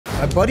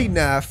My buddy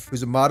Naf,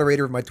 who's a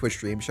moderator of my Twitch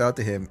stream, shout out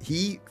to him.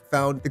 He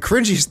found the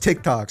cringiest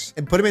TikToks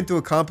and put them into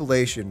a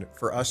compilation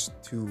for us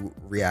to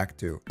react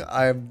to.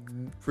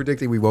 I'm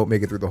predicting we won't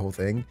make it through the whole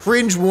thing.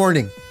 Cringe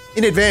warning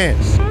in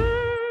advance.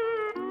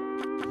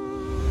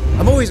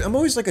 I'm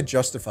always like a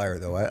justifier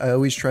though. I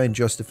always try and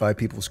justify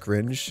people's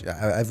cringe.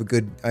 I have a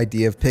good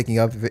idea of picking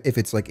up if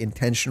it's like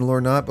intentional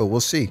or not, but we'll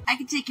see. I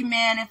could take a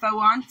man if I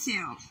want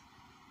to,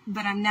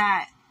 but I'm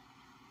not,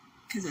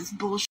 because it's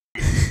bullshit.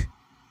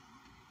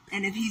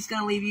 And if he's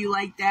gonna leave you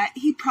like that,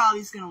 he probably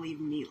is gonna leave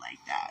me like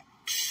that.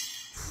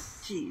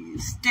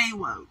 Jeez, stay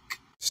woke.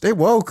 Stay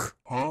woke.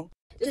 Huh?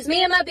 This is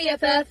me and my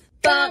BFF.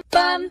 Bum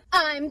bum.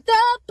 I'm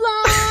the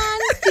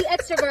blonde, the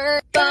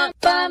extrovert. Bum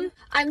bum.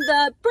 I'm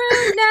the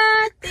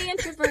brunette, the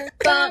introvert.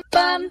 Bum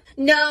bum.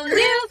 No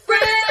new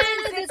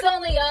friends. It's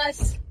only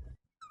us.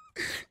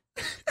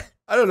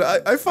 I don't know.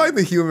 I find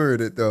the humor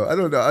in it though. I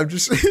don't know. I'm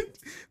just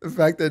the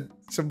fact that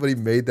somebody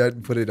made that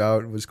and put it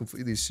out and was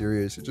completely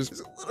serious. It just is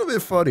a little bit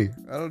funny.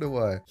 I don't know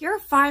why. Here are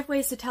 5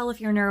 ways to tell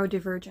if you're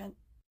neurodivergent.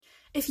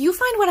 If you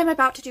find what I'm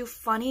about to do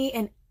funny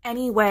in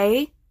any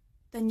way,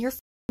 then you're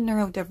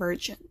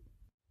neurodivergent.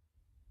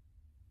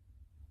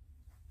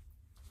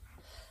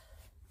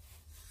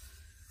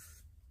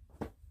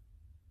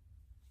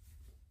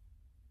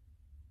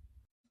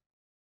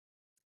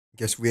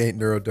 Guess we ain't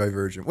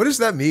neurodivergent. What does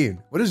that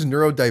mean? What does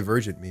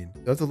neurodivergent mean?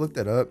 You have to look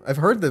that up. I've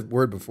heard the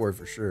word before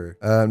for sure.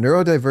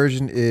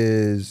 Neurodivergent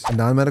is a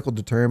non-medical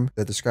term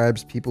that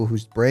describes people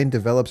whose brain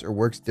develops or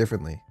works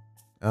differently.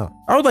 Oh,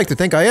 I would like to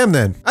think I am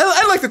then.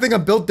 I'd like to think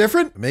I'm built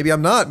different. Maybe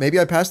I'm not. Maybe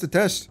I passed the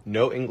test.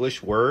 No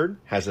English word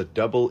has a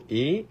double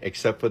E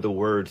except for the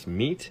words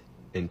meat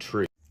and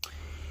tree.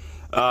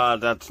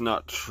 That's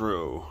not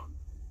true.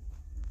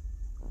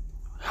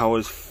 How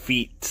is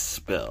feet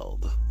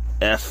spelled?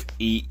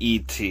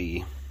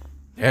 F-E-E-T.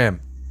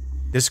 Damn.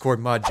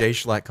 Discord mod J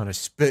Schlack kind of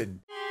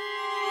spitting.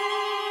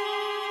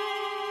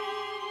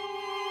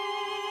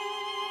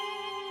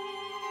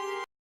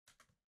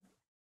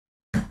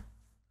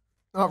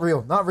 Not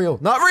real. Not real.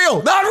 Not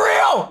real. Not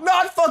real.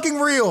 Not fucking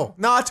real.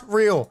 Not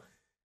real.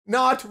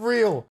 Not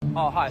real.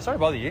 Oh, hi. Sorry to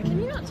bother you. Can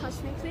you not touch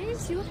me,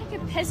 please? You look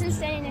like a peasant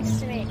standing next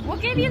to me.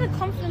 What gave you the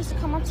confidence to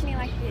come up to me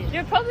like this?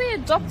 You're probably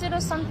adopted or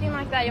something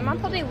like that. Your mom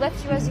probably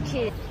left you as a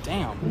kid.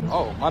 Damn.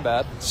 Oh, my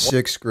bad.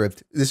 Sick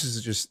script. This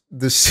is just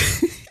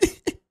this.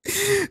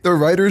 The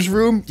writer's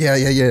room.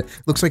 Yeah.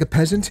 Looks like a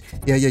peasant.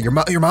 Yeah.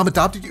 Your mom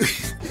adopted you.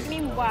 You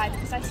mean why?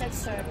 Because I said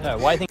so. No,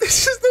 why? I think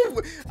this is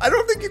the. I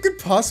don't think you could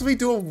possibly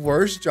do a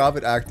worse job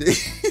at acting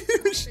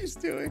than what she's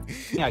doing.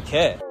 I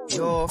care.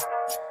 Yo,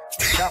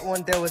 that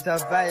one there was a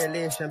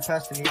violation.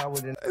 Personally, I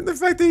wouldn't. And the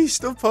fact that he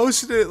still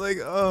posted it, like,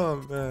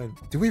 oh man.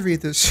 Do we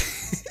read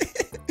this?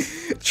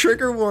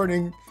 Trigger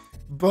warning.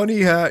 Bunny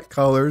hat,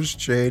 colors,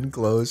 chain,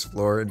 clothes,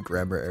 floor, and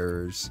grammar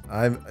errors.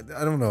 I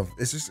don't know.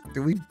 Is this,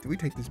 do we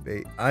take this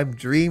bait? I'm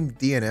Dream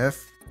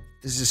DNF.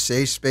 This is a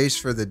safe space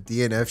for the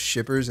DNF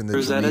shippers and the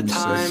There's at a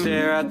time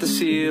stare at the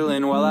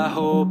ceiling while I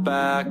hold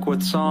back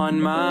what's on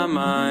my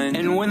mind.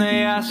 And when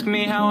they ask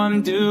me how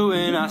I'm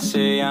doing, I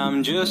say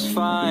I'm just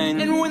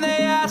fine. And when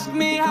they ask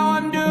me how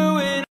I'm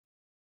doing,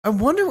 I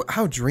wonder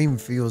how Dream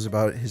feels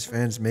about his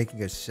fans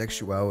making a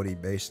sexuality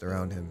based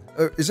around him.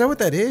 Is that what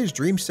that is?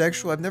 Dream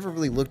sexual? I've never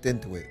really looked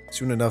into it.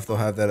 Soon enough, they'll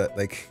have that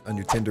like on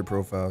your Tinder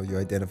profile. You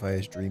identify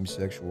as Dream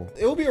sexual.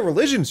 It will be a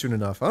religion soon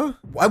enough, huh?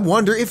 I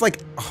wonder if like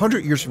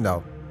 100 years from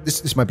now,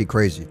 this might be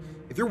crazy.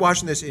 If you're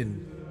watching this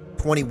in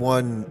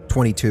 21,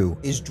 22,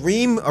 is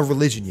Dream a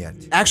religion yet?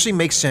 Actually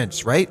makes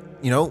sense, right?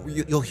 You know,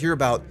 you'll hear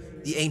about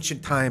the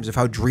ancient times of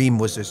how Dream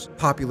was this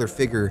popular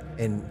figure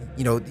and,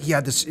 you know, he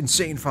had this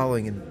insane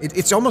following and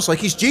it's almost like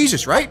he's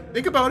Jesus, right?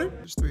 Think about it.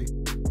 There's 3.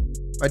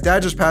 My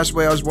dad just passed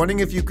away. I was wondering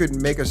if you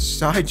could make a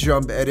side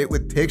jump edit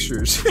with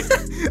pictures.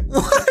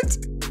 What?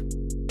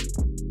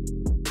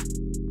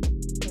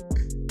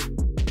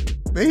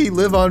 May he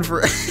live on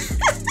forever.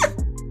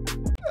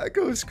 That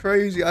goes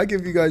crazy. I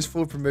give you guys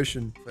full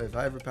permission. If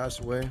I ever pass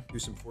away, do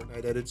some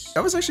Fortnite edits.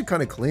 That was actually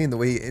kind of clean the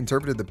way he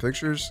interpreted the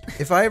pictures.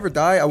 If I ever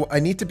die, I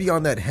need to be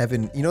on that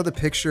heaven. You know the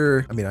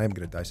picture? I mean, I am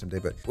gonna die someday,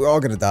 but we're all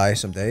gonna die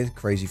someday.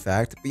 Crazy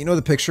fact. But you know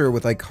the picture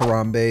with like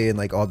Harambe and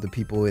like all the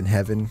people in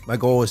heaven? My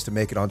goal is to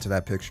make it onto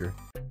that picture.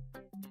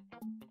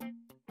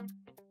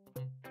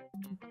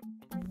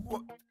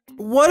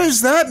 What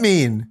does that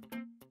mean?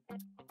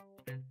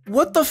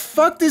 What the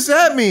fuck does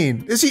that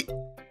mean? Is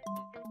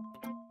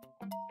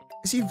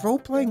he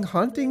role-playing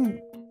hunting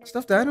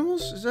stuffed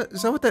animals? Is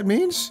that what that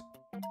means?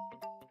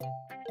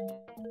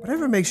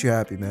 Whatever makes you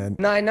happy, man.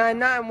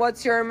 999,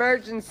 what's your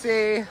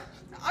emergency?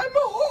 I'm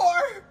a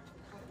whore.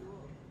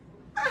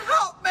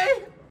 Help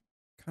me.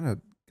 Kind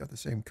of got the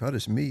same cut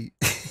as me.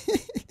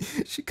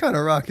 She kind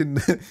of rocking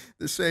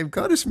the same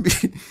cut as me.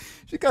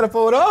 She kind of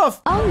pulled it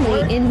off.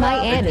 Only in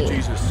Miami.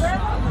 Jesus.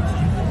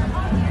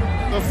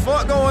 The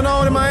fuck going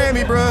on in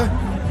Miami, bruh?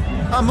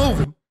 I'm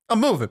moving.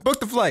 Book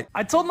the flight.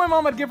 I told my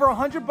mom I'd give her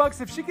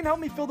 $100 if she can help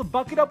me fill the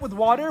bucket up with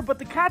water, but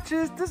the catch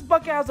is this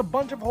bucket has a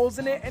bunch of holes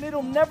in it and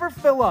it'll never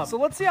fill up. So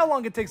let's see how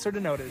long it takes her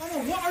to notice.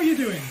 Mama, what are you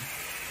doing?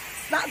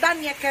 not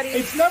done yet, Karim.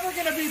 It's never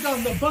gonna be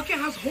done. The bucket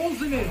has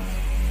holes in it.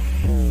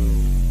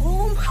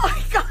 Oh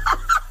my God.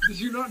 Did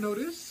you not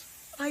notice?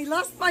 I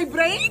lost my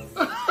brain?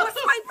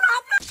 What's my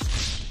problem?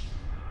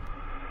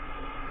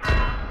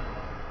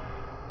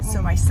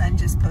 So my son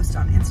just posted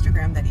on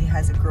Instagram that he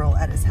has a girl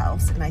at his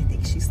house, and I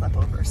think she slept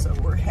over. So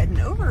we're heading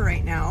over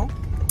right now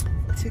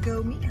to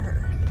go meet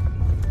her.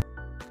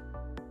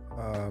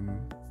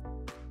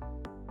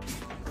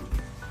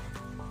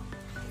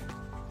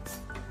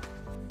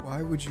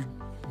 Why would you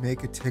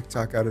make a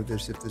TikTok out of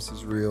this if this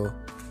is real?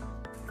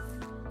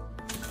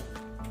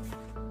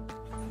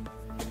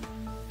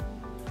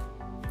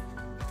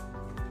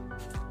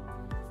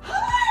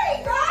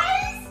 Hi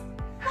guys!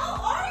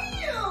 How are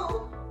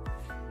you?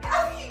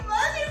 Happy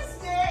Mother's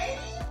Day!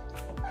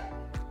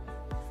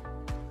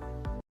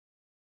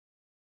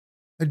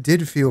 I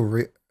did feel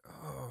real.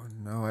 Oh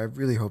no, I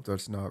really hope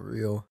that's not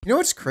real. You know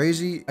what's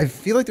crazy? I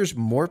feel like there's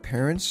more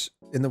parents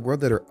in the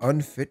world that are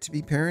unfit to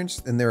be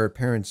parents than there are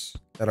parents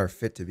that are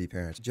fit to be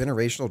parents.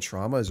 Generational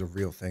trauma is a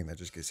real thing that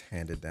just gets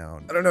handed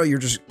down. I don't know, you're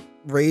just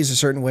raised a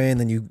certain way and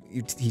then you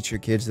teach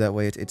your kids that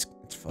way. It's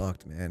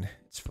fucked, man.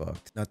 It's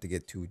fucked. Not to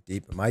get too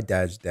deep, but my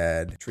dad's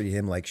dad treated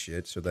him like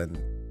shit. So then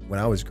when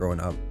I was growing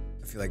up,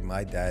 I feel like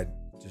my dad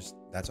just,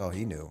 that's all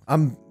he knew.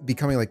 I'm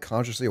becoming like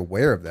consciously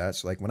aware of that.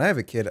 So like when I have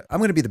a kid, I'm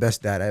gonna be the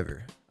best dad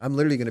ever. I'm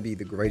literally gonna be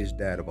the greatest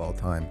dad of all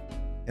time.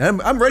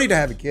 And I'm ready to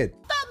have a kid.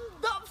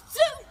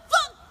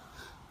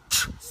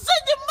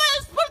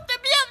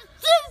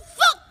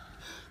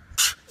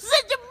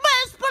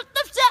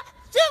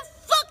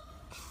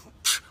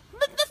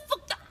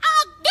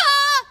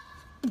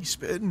 He's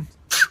spitting.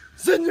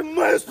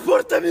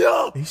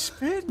 He's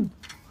spitting.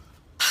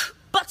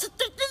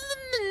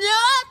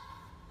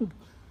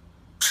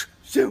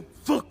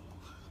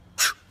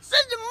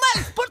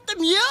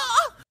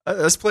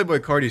 That's Playboy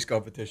Cardi's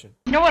competition.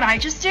 You know what I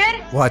just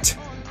did? What?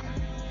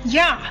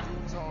 Yeah.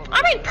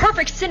 I made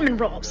perfect cinnamon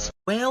rolls.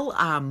 Well,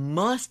 I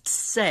must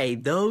say,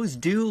 those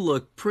do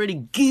look pretty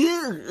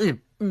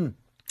good.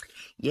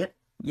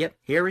 Yep,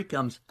 here he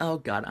comes. Oh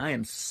God, I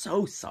am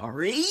so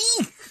sorry.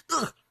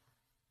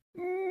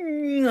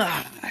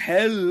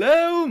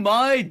 Hello,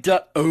 my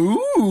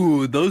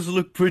oh, those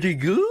look pretty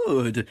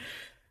good.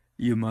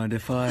 You mind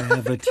if I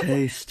have a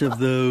taste of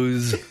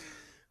those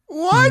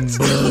what?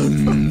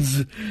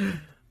 buns?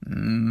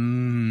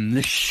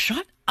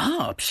 Shut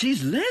up,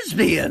 she's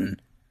lesbian.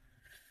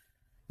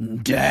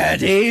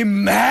 Daddy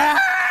Mac!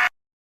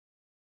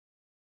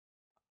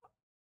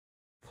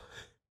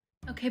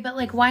 Okay, but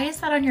like, why is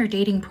that on your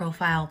dating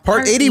profile?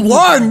 Part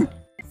 81!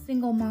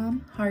 Single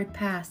mom, hard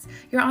pass.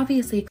 You're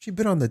obviously She's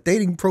been on the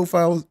dating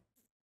profile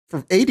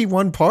for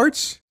 81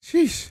 parts?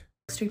 Jeez.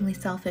 extremely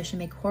selfish and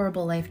make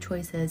horrible life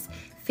choices.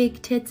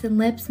 Fake tits and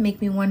lips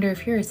make me wonder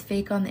if you're as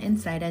fake on the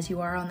inside as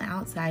you are on the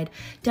outside.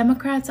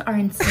 Democrats are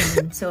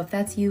insane, so if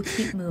that's you,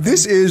 keep moving.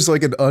 This is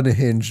like an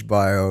unhinged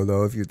bio,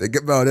 though, if you think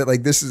about it.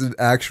 Like, this is an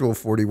actual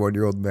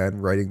 41-year-old man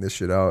writing this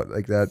shit out.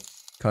 Like, that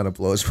kind of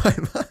blows my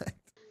mind.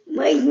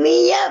 Wake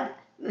me up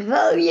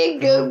before you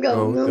go.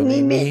 Don't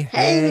leave me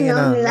hanging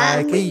on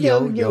like a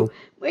yo-yo.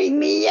 Wake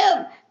me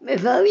up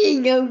before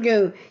you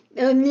go.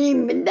 Don't leave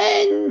me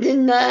down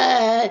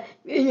tonight.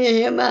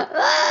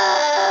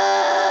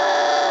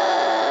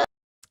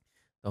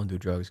 Don't do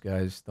drugs,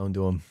 guys. Don't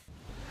do them.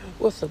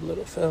 What's up,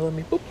 little fella? Let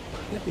me boop.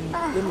 Let me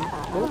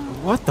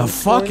What the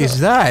fuck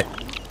is that?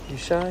 You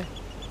shy?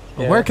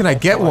 Where can I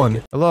get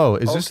one? Hello,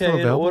 is this still Okay,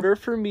 in available? order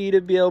for me to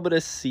be able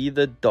to see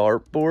the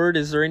dartboard,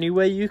 is there any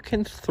way you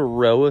can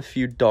throw a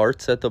few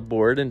darts at the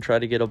board and try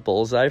to get a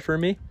bullseye for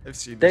me? I've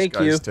seen Thank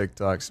this guy's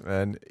TikToks,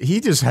 man.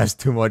 He just has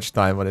too much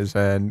time on his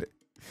hand.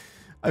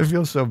 I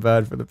feel so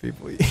bad for the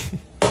people.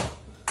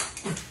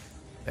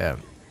 Damn.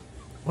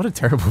 What a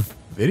terrible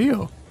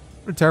video.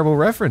 What a terrible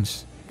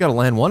reference. You gotta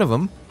land one of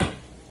them.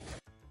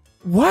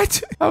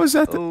 What? How is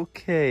that?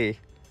 Okay.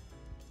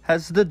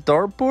 Has the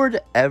dartboard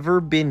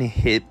ever been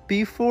hit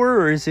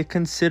before, or is it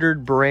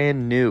considered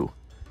brand new?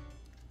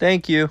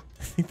 Thank you.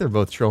 I think they're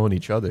both trolling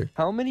each other.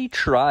 How many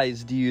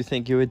tries do you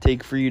think it would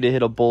take for you to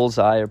hit a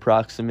bullseye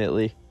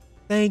approximately?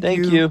 Thank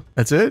you.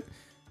 That's it?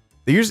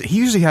 He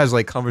usually has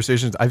like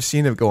conversations. I've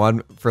seen it go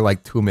on for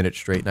like 2 minutes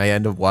straight, and I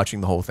end up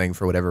watching the whole thing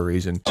for whatever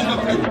reason.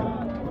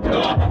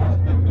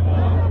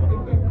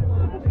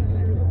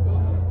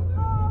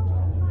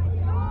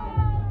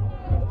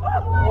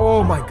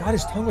 Oh my god,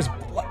 his tongue was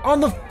on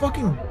the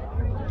fucking...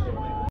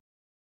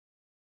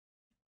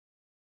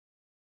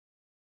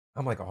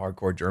 I'm like a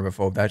hardcore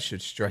germaphobe. That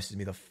shit stresses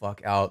me the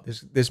fuck out.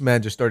 This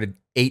man just started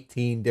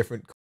 18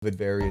 different COVID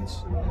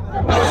variants.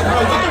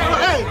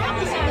 Hey,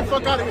 get the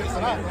fuck out of here,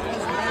 son.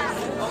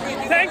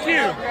 Thank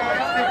you.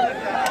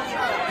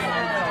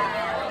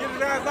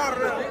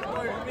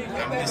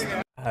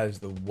 That is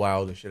the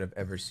wildest shit I've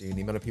ever seen.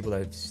 The amount of people that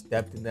have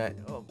stepped in that.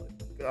 Oh my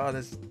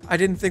god. I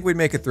didn't think we'd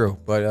make it through,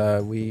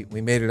 but we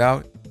made it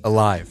out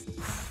alive.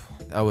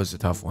 That was a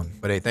tough one.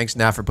 But hey, thanks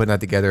Nat for putting that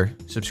together.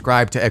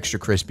 Subscribe to Extra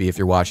Crispy if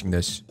you're watching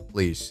this.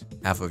 Please.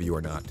 Half of you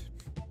are not.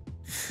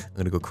 I'm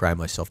gonna go cry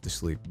myself to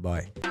sleep.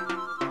 Bye.